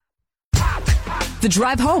The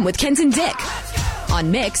Drive Home with Kent and Dick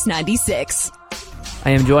on Mix 96.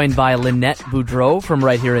 I am joined by Lynette Boudreaux from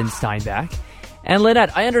right here in Steinbach. And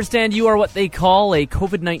Lynette, I understand you are what they call a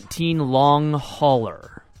COVID-19 long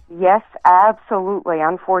hauler. Yes, absolutely,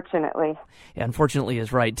 unfortunately. Yeah, unfortunately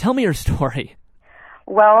is right. Tell me your story.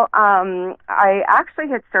 Well, I actually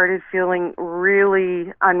had started feeling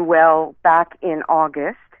really unwell back in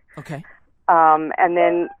August. Okay. And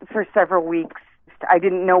then for several weeks, I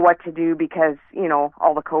didn't know what to do because,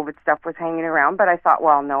 all the COVID stuff was hanging around. But I thought,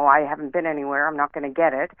 well, no, I haven't been anywhere. I'm not going to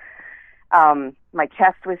get it. My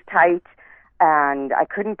chest was tight, and I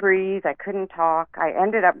couldn't breathe. I couldn't talk. I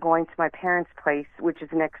ended up going to my parents' place, which is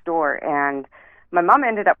next door. And my mom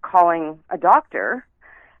ended up calling a doctor,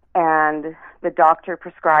 and the doctor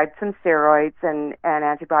prescribed some steroids and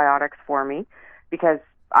antibiotics for me because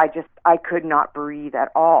I could not breathe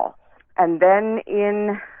at all. And then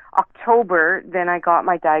in October, then I got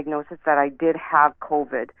my diagnosis that I did have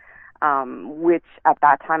COVID, which at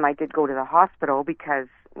that time I did go to the hospital because,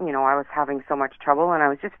 I was having so much trouble and I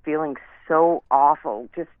was just feeling so awful,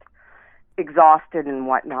 just exhausted and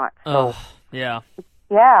whatnot. So, yeah.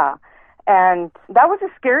 Yeah. And that was a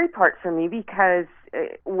scary part for me because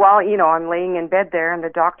while, I'm laying in bed there and the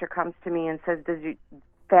doctor comes to me and says, does your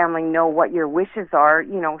family know what your wishes are?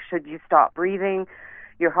 Should you stop breathing,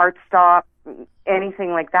 your heart stop,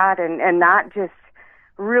 anything like that? And that just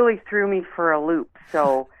really threw me for a loop.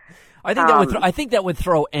 So I think that would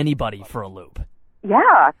throw anybody for a loop.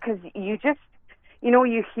 Yeah, because you just,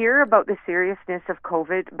 you hear about the seriousness of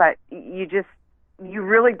COVID, but you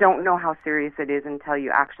really don't know how serious it is until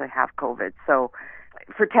you actually have COVID. So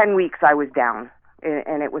for 10 weeks I was down,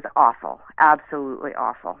 and it was awful, absolutely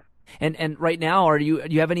awful. And right now, do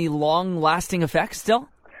you have any long-lasting effects still?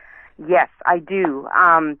 Yes, I do.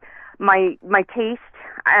 My taste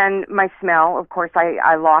and my smell, of course,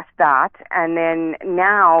 I lost that. And then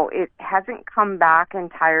now it hasn't come back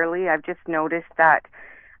entirely. I've just noticed that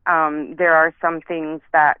there are some things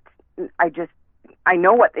that I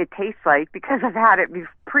know what it tastes like because I've had it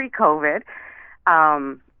pre-COVID,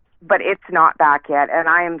 but it's not back yet. And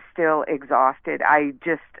I am still exhausted.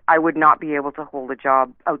 I would not be able to hold a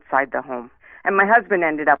job outside the home. And my husband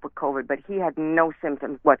ended up with COVID, but he had no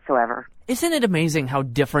symptoms whatsoever. Isn't it amazing how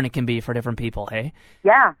different it can be for different people, hey?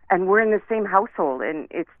 Yeah, and we're in the same household, and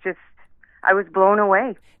it's just, I was blown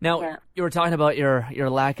away. Now, You were talking about your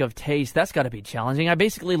lack of taste. That's got to be challenging. I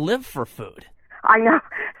basically live for food. I know.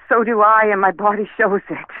 So do I, and my body shows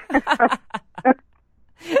it.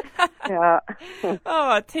 Yeah.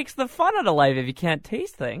 Oh, it takes the fun out of life if you can't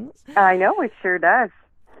taste things. I know, it sure does.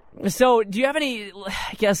 So, do you have any,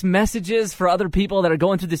 messages for other people that are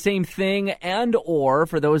going through the same thing, and or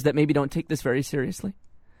for those that maybe don't take this very seriously?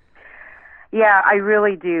 Yeah, I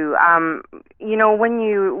really do. When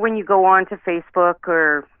you go on to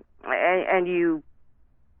Facebook and you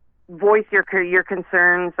voice your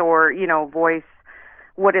concerns or voice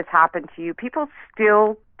what has happened to you, people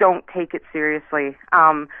still don't take it seriously.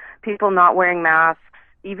 People not wearing masks,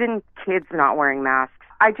 even kids not wearing masks.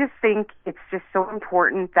 I just think it's just so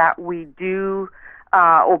important that we do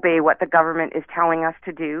obey what the government is telling us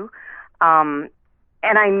to do. And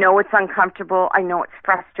I know it's uncomfortable. I know it's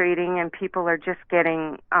frustrating, and people are just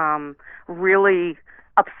getting really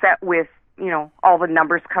upset with, all the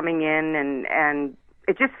numbers coming in, and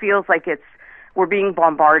it just feels like we're being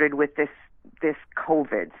bombarded with this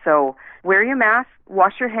COVID. So wear your mask,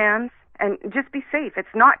 wash your hands, and just be safe.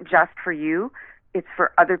 It's not just for you. It's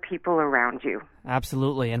for other people around you.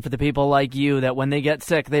 Absolutely. And for the people like you that when they get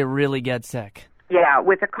sick, they really get sick. Yeah,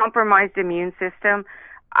 with a compromised immune system,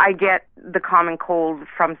 I get the common cold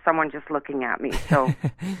from someone just looking at me. So,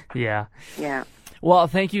 Yeah. Yeah. Well,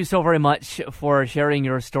 thank you so very much for sharing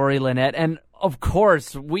your story, Lynette. And of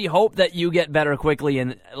course, we hope that you get better quickly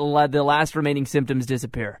and the last remaining symptoms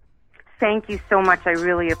disappear. Thank you so much. I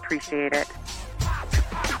really appreciate it.